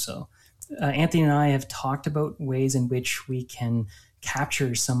to do so. Anthony and I have talked about ways in which we can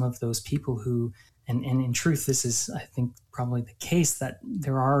capture some of those people who, and in truth, this is, I think, probably the case, that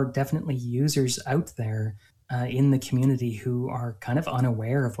there are definitely users out there in the community who are kind of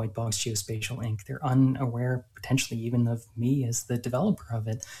unaware of Whitebox Geospatial Inc. They're unaware potentially even of me as the developer of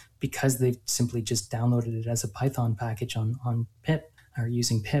it, because they've simply just downloaded it as a Python package on pip or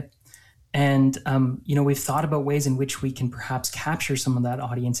using pip. And, we've thought about ways in which we can perhaps capture some of that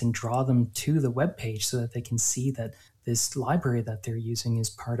audience and draw them to the web page so that they can see that this library that they're using is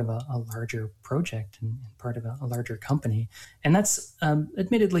part of a larger project and part of a larger company. And that's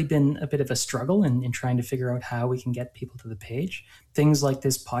admittedly been a bit of a struggle in trying to figure out how we can get people to the page. Things like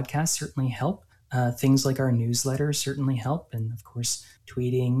this podcast certainly help. Things like our newsletter certainly help. And of course,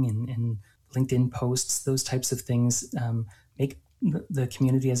 tweeting and LinkedIn posts, those types of things make the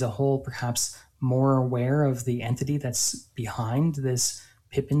community as a whole perhaps more aware of the entity that's behind this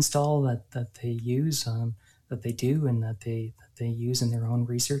pip install that they use, that they do, and that they use in their own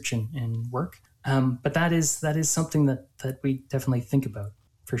research and work. But that is something that we definitely think about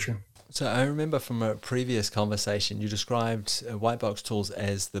for sure. So I remember from a previous conversation, you described Whitebox tools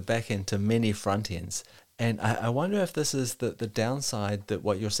as the backend to many front ends. And I wonder if this is the downside, that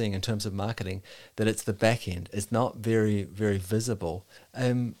what you're seeing in terms of marketing, that it's the back end. It's not very, very visible.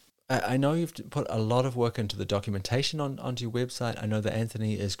 I know you've put a lot of work into the documentation onto your website. I know that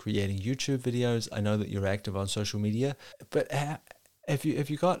Anthony is creating YouTube videos. I know that you're active on social media. But have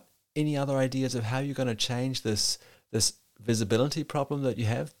you got any other ideas of how you're going to change this visibility problem that you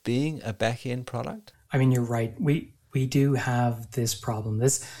have being a back end product? I mean, you're right. We do have this problem.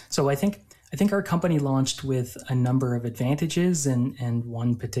 So I think our company launched with a number of advantages and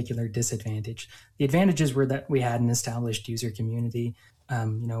one particular disadvantage. The advantages were that we had an established user community,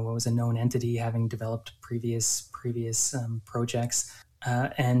 what was a known entity, having developed previous projects,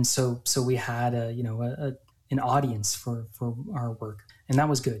 and so we had an audience for our work, and that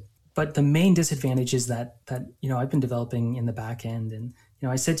was good. But the main disadvantage is that I've been developing in the back end, and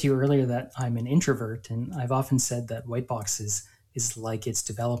I said to you earlier that I'm an introvert, and I've often said that Whitebox is like its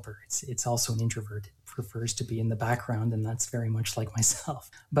developer. It's also an introvert. It prefers to be in the background, and that's very much like myself.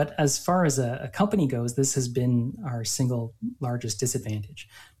 But as far as a company goes, this has been our single largest disadvantage.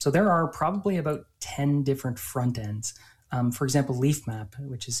 So there are probably about 10 different front ends. For example, LeafMap,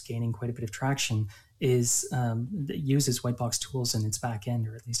 which is gaining quite a bit of traction, uses Whitebox tools in its backend,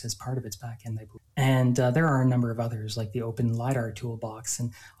 or at least as part of its backend, I believe. And there are a number of others, like the Open LiDAR toolbox.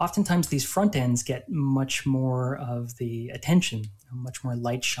 And oftentimes these front ends get much more of the attention, much more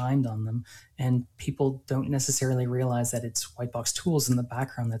light shined on them. And people don't necessarily realize that it's Whitebox tools in the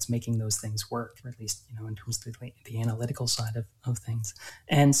background that's making those things work, or at least, in terms of the analytical side of things.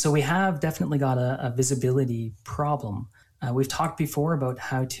 And so we have definitely got a visibility problem. We've talked before about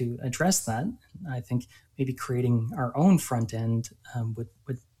how to address that. I think maybe creating our own front end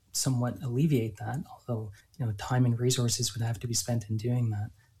would somewhat alleviate that, although time and resources would have to be spent in doing that.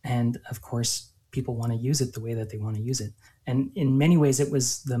 And of course, people want to use it the way that they want to use it. And in many ways, it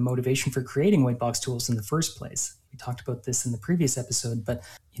was the motivation for creating Whitebox tools in the first place. We talked about this in the previous episode, but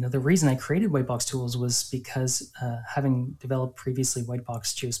the reason I created Whitebox tools was because having developed previously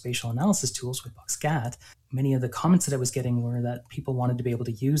Whitebox geospatial analysis tools, Whitebox GAT, many of the comments that I was getting were that people wanted to be able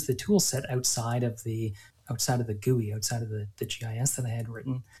to use the tool set outside of the GUI, outside of the GIS that I had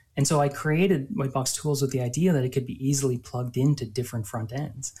written. And so I created Whitebox tools with the idea that it could be easily plugged into different front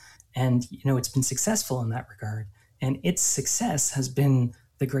ends. And, it's been successful in that regard. And its success has been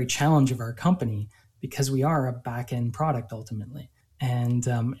the great challenge of our company, because we are a back-end product ultimately. And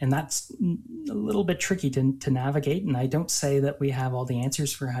that's a little bit tricky to navigate. And I don't say that we have all the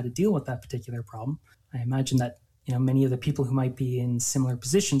answers for how to deal with that particular problem. I imagine that many of the people who might be in similar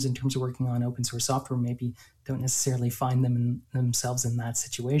positions in terms of working on open source software maybe don't necessarily find themselves in that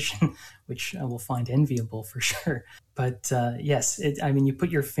situation, which I will find enviable for sure. But yes, you put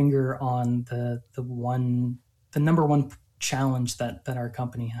your finger on the number one challenge that our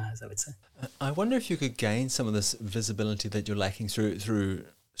company has, I would say. I wonder if you could gain some of this visibility that you're lacking through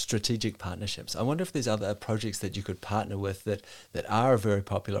strategic partnerships. I wonder if there's other projects that you could partner with that are a very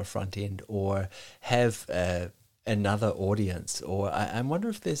popular front end or have another audience, or I wonder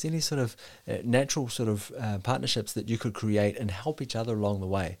if there's any sort of natural sort of partnerships that you could create and help each other along the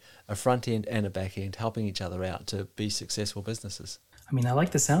way, a front end and a back end, helping each other out to be successful businesses. I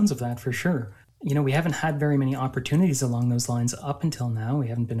like the sounds of that for sure. We haven't had very many opportunities along those lines up until now. We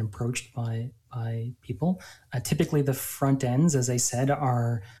haven't been approached by people. Typically, the front ends, as I said,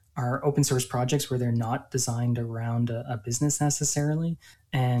 are open source projects where they're not designed around a business necessarily.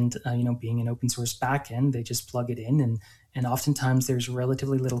 And, being an open source backend, they just plug it in. And oftentimes there's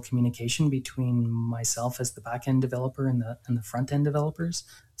relatively little communication between myself as the backend developer and the front end developers.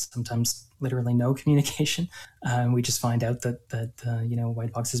 Sometimes literally no communication. We just find out that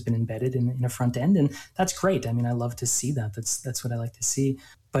Whitebox has been embedded in a front end, and that's great. I love to see that. That's what I like to see.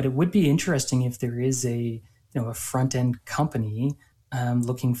 But it would be interesting if there is a front end company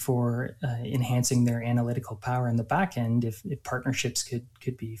looking for enhancing their analytical power in the back end. If partnerships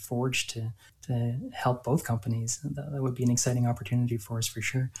could be forged to help both companies, that would be an exciting opportunity for us for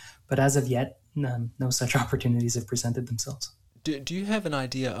sure. But as of yet, no such opportunities have presented themselves. Do you have an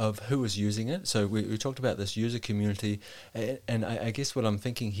idea of who is using it? So we talked about this user community, and I guess what I'm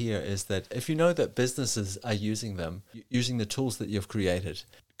thinking here is that if you know that businesses are using them, using the tools that you've created,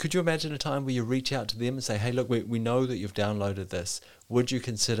 could you imagine a time where you reach out to them and say, hey, look, we know that you've downloaded this. Would you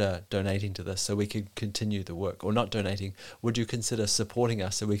consider donating to this so we can continue the work? Or not donating, would you consider supporting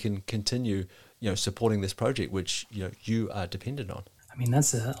us so we can continue, supporting this project, which, you are dependent on?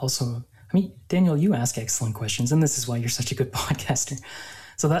 That's also... Daniel, you ask excellent questions, and this is why you're such a good podcaster.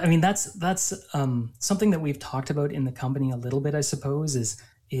 So that's something that we've talked about in the company a little bit, I suppose,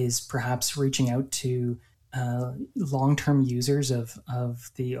 is perhaps reaching out to long-term users of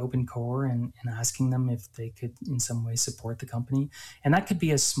the open core and asking them if they could in some way support the company. And that could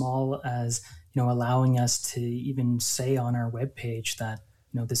be as small as, allowing us to even say on our webpage that,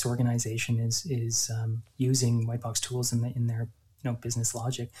 this organization is using Whitebox tools in their business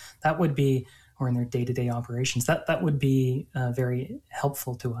logic. That would be, or in their day-to-day operations, that would be very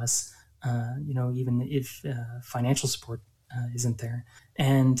helpful to us, even if financial support isn't there.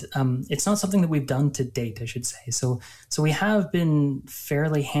 And it's not something that we've done to date, I should say. So we have been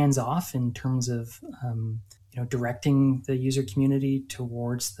fairly hands-off in terms of directing the user community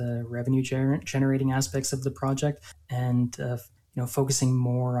towards the revenue generating aspects of the project, and focusing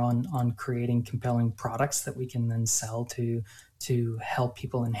more on creating compelling products that we can then sell to help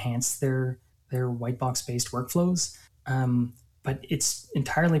people enhance their Whitebox-based workflows. But it's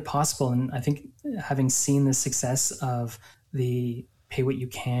entirely possible, and I think having seen the success of the pay what you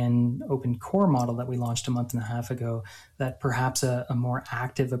can open core model that we launched a month and a half ago, that perhaps a more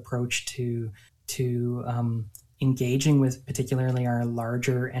active approach to engaging with particularly our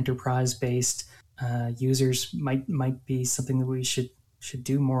larger enterprise-based users might be something that we should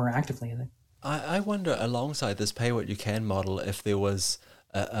do more actively, I think. I wonder, alongside this pay what you can model, if there was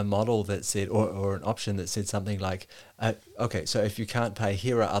a model that said, or an option that said something like, okay, so if you can't pay,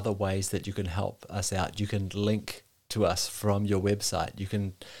 here are other ways that you can help us out. You can link to us from your website.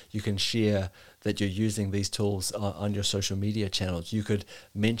 You can share that you're using these tools on your social media channels. You could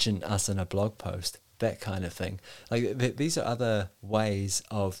mention us in a blog post, that kind of thing. Like these are other ways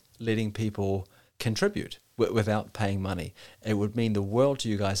of letting people contribute without paying money. It would mean the world to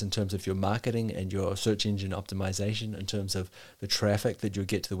you guys in terms of your marketing and your search engine optimization, in terms of the traffic that you'll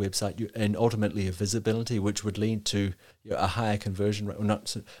get to the website, and ultimately a visibility, which would lead to a higher conversion rate, or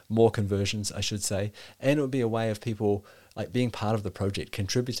not more conversions, I should say. And it would be a way of people like being part of the project,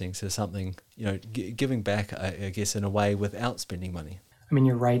 contributing to something, giving back, I guess, in a way without spending money.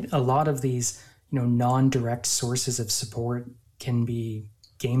 You're right. A lot of these, non-direct sources of support can be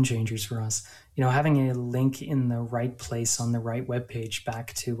game changers for us. Having a link in the right place on the right webpage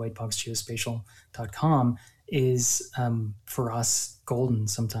back to whiteboxgeospatial.com is for us golden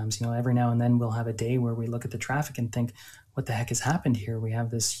sometimes. Every now and then we'll have a day where we look at the traffic and think, what the heck has happened here? We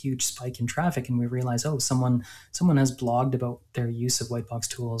have this huge spike in traffic, and we realize, someone has blogged about their use of Whitebox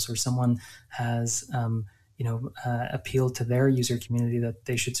tools, or someone has appeal to their user community that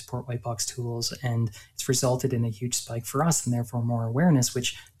they should support Whitebox tools, and it's resulted in a huge spike for us, and therefore more awareness,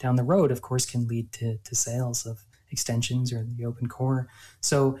 which down the road, of course, can lead to sales of extensions or the open core.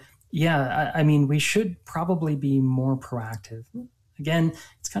 So Yeah, I mean, we should probably be more proactive. Again,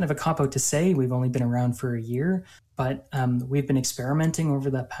 it's kind of a cop-out to say we've only been around for a year, but we've been experimenting over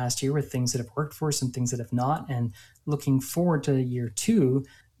that past year with things that have worked for us and things that have not. And looking forward to year two,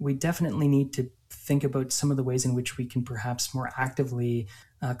 we definitely need to think about some of the ways in which we can perhaps more actively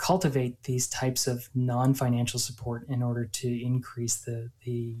cultivate these types of non-financial support in order to increase the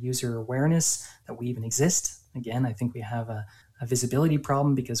user awareness that we even exist. Again, I think we have a visibility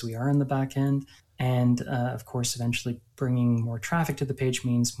problem because we are in the back end. And of course, eventually bringing more traffic to the page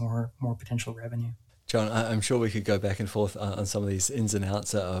means more potential revenue. John, I'm sure we could go back and forth on some of these ins and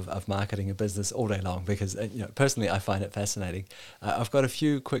outs of marketing a business all day long because, personally, I find it fascinating. I've got a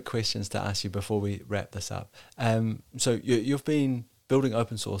few quick questions to ask you before we wrap this up. So you've been building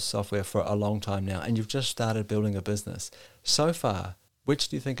open source software for a long time now, and you've just started building a business. So far, which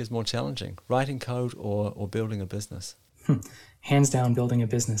do you think is more challenging, writing code or building a business? Hands down, building a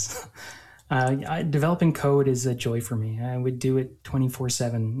business. Developing code is a joy for me. I would do it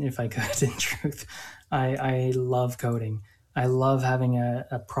 24/7 if I could, in truth. I love coding. I love having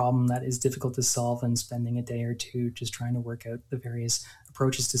a problem that is difficult to solve and spending a day or two just trying to work out the various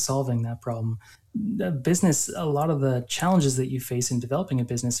approaches to solving that problem. The business, a lot of the challenges that you face in developing a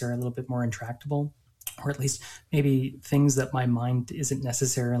business are a little bit more intractable, or at least maybe things that my mind isn't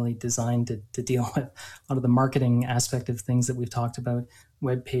necessarily designed to deal with. A lot of the marketing aspect of things that we've talked about,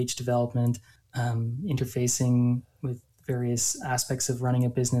 web page development, interfacing with various aspects of running a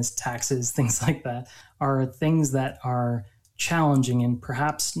business, taxes, things like that, are things that are challenging and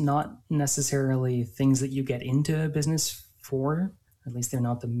perhaps not necessarily things that you get into a business for, or at least they're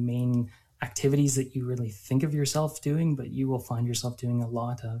not the main activities that you really think of yourself doing, but you will find yourself doing a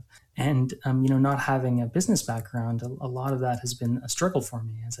lot of. And, not having a business background, a lot of that has been a struggle for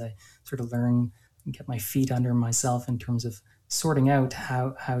me as I sort of learn and get my feet under myself in terms of sorting out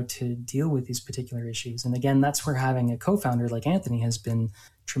how to deal with these particular issues. And again, that's where having a co-founder like Anthony has been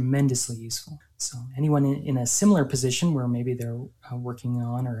tremendously useful. So anyone in a similar position where maybe they're working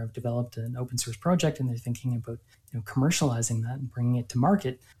on or have developed an open source project and they're thinking about commercializing that and bringing it to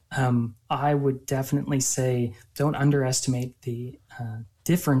market, I would definitely say don't underestimate the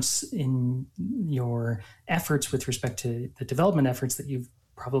difference in your efforts with respect to the development efforts that you've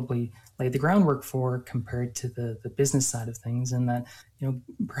probably laid the groundwork for compared to the business side of things, and that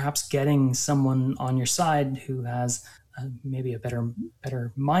perhaps getting someone on your side who has maybe a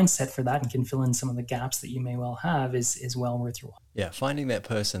better mindset for that and can fill in some of the gaps that you may well have is well worth your while. Yeah, finding that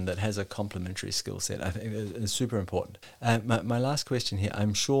person that has a complementary skill set, I think, is super important. My last question here,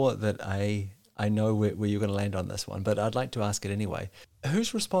 I'm sure that I know where you're going to land on this one, but I'd like to ask it anyway. Who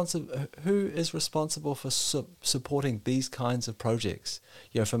is responsible for supporting these kinds of projects?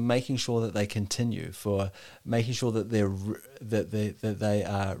 For making sure that they continue, for making sure that they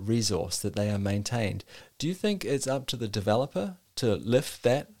are resourced, that they are maintained. Do you think it's up to the developer to lift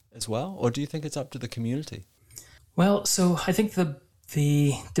that as well, or do you think it's up to the community? Well, so I think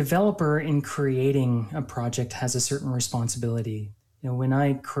the developer in creating a project has a certain responsibility. When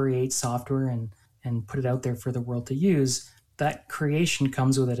I create software and put it out there for the world to use, that creation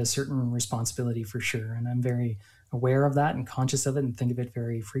comes with it a certain responsibility for sure. And I'm very aware of that and conscious of it and think of it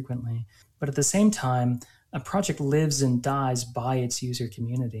very frequently. But at the same time, a project lives and dies by its user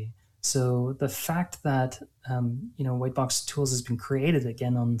community. So the fact that Whitebox Tools has been created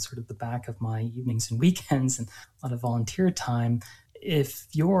again on sort of the back of my evenings and weekends and a lot of volunteer time, if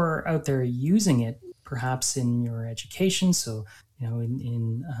you're out there using it, perhaps in your education, so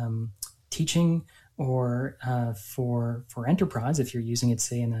in teaching, or for enterprise, if you're using it,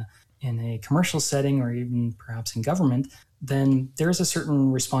 say in a commercial setting or even perhaps in government, then there's a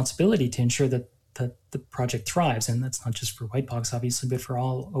certain responsibility to ensure that the project thrives. And that's not just for Whitebox, obviously, but for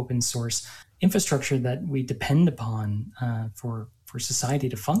all open source infrastructure that we depend upon for society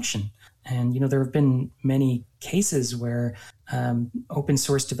to function. And there have been many cases where open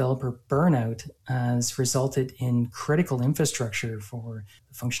source developer burnout has resulted in critical infrastructure for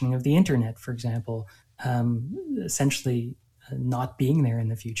the functioning of the internet, for example, essentially not being there in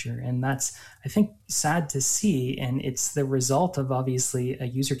the future. And that's, I think, sad to see. And it's the result of obviously a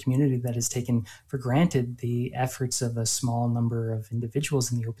user community that has taken for granted the efforts of a small number of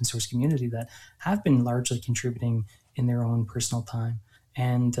individuals in the open source community that have been largely contributing in their own personal time.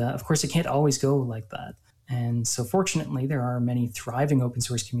 And of course, it can't always go like that. And so fortunately, there are many thriving open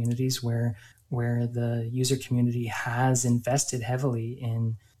source communities where the user community has invested heavily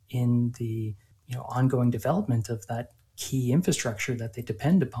in the ongoing development of that key infrastructure that they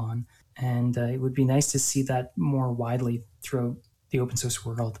depend upon. And it would be nice to see that more widely throughout the open source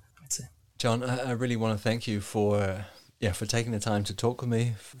world, I would say. John, I really want to thank you for for taking the time to talk with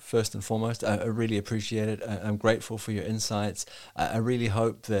me, first and foremost. I really appreciate it. I'm grateful for your insights. I really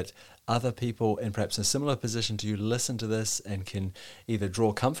hope that other people in perhaps a similar position to you listen to this and can either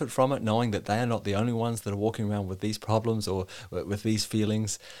draw comfort from it, knowing that they are not the only ones that are walking around with these problems or with these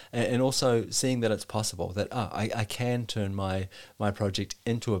feelings, and also seeing that it's possible, that I can turn my project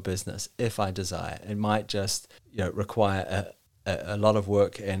into a business if I desire. It might just require a lot of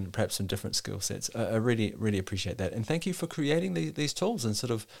work and perhaps some different skill sets. I really, really appreciate that. And thank you for creating these tools and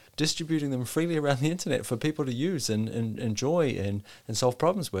sort of distributing them freely around the internet for people to use and enjoy and solve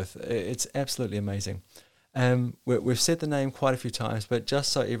problems with. It's absolutely amazing. We've said the name quite a few times, but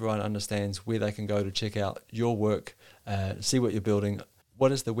just so everyone understands where they can go to check out your work, see what you're building,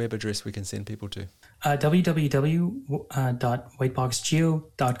 what is the web address we can send people to?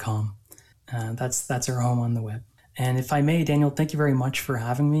 www.whiteboxgeo.com. That's our home on the web. And if I may, Daniel, thank you very much for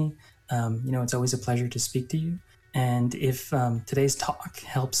having me. It's always a pleasure to speak to you. And if today's talk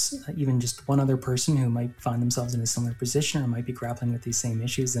helps even just one other person who might find themselves in a similar position or might be grappling with these same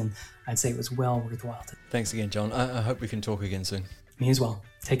issues, then I'd say it was well worthwhile. Thanks again, John. I hope we can talk again soon. Me as well.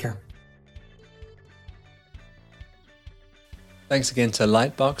 Take care. Thanks again to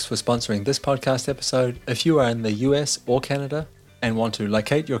Lightbox for sponsoring this podcast episode. If you are in the US or Canada and want to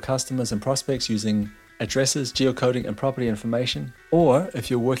locate your customers and prospects using addresses, geocoding, and property information, or if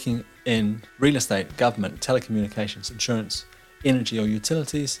you're working in real estate, government, telecommunications, insurance, energy, or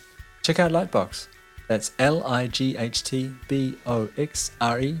utilities, check out Lightbox. That's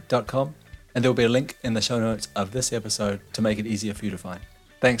lightboxre.com, and there'll be a link in the show notes of this episode to make it easier for you to find.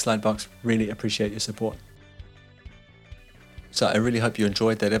 Thanks, Lightbox. Really appreciate your support. So I really hope you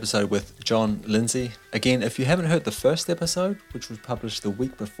enjoyed that episode with John Lindsay. Again, if you haven't heard the first episode, which was published the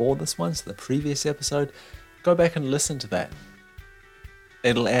week before this one, so the previous episode, go back and listen to that.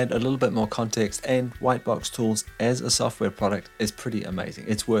 It'll add a little bit more context, and Whitebox Tools as a software product is pretty amazing.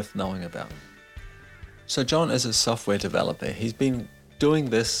 It's worth knowing about. So John is a software developer. He's been doing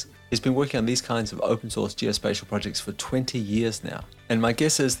this. He's been working on these kinds of open source geospatial projects for 20 years now. And my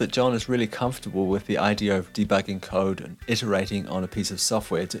guess is that John is really comfortable with the idea of debugging code and iterating on a piece of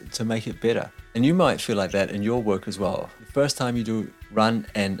software to make it better. And you might feel like that in your work as well. The first time you do run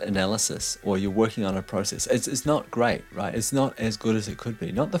an analysis or you're working on a process, it's not great, right? It's not as good as it could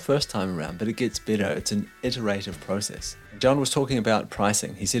be. Not the first time around, but it gets better. It's an iterative process. John was talking about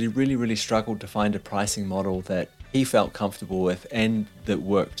pricing. He said he really, really struggled to find a pricing model that he felt comfortable with and that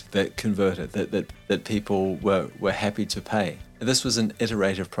worked, that converted, that people were happy to pay. And this was an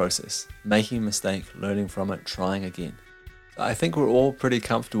iterative process, making a mistake, learning from it, trying again. I think we're all pretty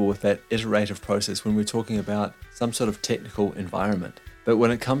comfortable with that iterative process when we're talking about some sort of technical environment. But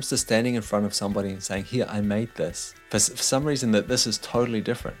when it comes to standing in front of somebody and saying, here, I made this, for some reason that this is totally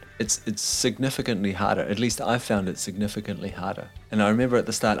different. It's significantly harder. At least I found it significantly harder. And I remember at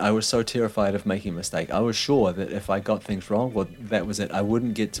the start, I was so terrified of making a mistake. I was sure that if I got things wrong, well, that was it. I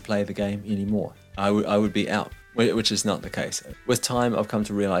wouldn't get to play the game anymore. I would be out, which is not the case. With time, I've come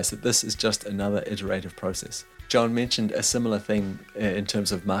to realize that this is just another iterative process. John mentioned a similar thing in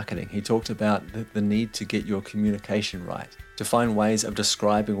terms of marketing. He talked about the need to get your communication right, to find ways of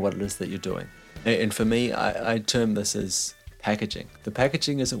describing what it is that you're doing. And for me, I term this as packaging. The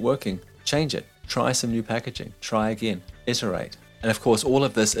packaging isn't working. Change it. Try some new packaging. Try again. Iterate. And of course, all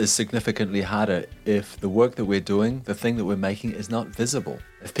of this is significantly harder if the work that we're doing, the thing that we're making, is not visible.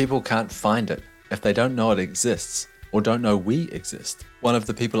 If people can't find it, if they don't know it exists, or don't know we exist. One of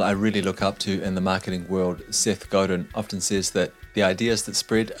the people I really look up to in the marketing world, Seth Godin, often says that the ideas that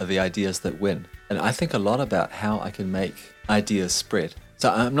spread are the ideas that win. And I think a lot about how I can make ideas spread.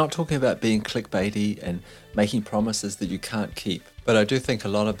 So I'm not talking about being clickbaity and making promises that you can't keep, but I do think a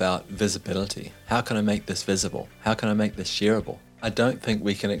lot about visibility. How can I make this visible? How can I make this shareable? I don't think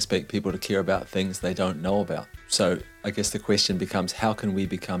we can expect people to care about things they don't know about. So I guess the question becomes, how can we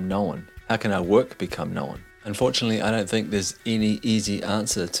become known? How can our work become known? Unfortunately, I don't think there's any easy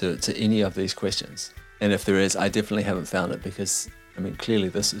answer to any of these questions. And if there is, I definitely haven't found it because, clearly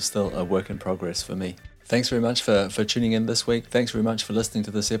this is still a work in progress for me. Thanks very much for tuning in this week. Thanks very much for listening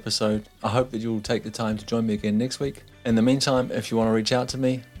to this episode. I hope that you'll take the time to join me again next week. In the meantime, if you want to reach out to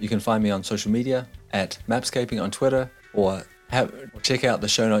me, you can find me on social media at Mapscaping on Twitter, or check out the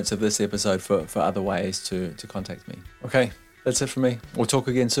show notes of this episode for other ways to contact me. Okay, that's it from me. We'll talk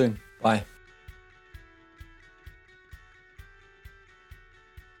again soon. Bye.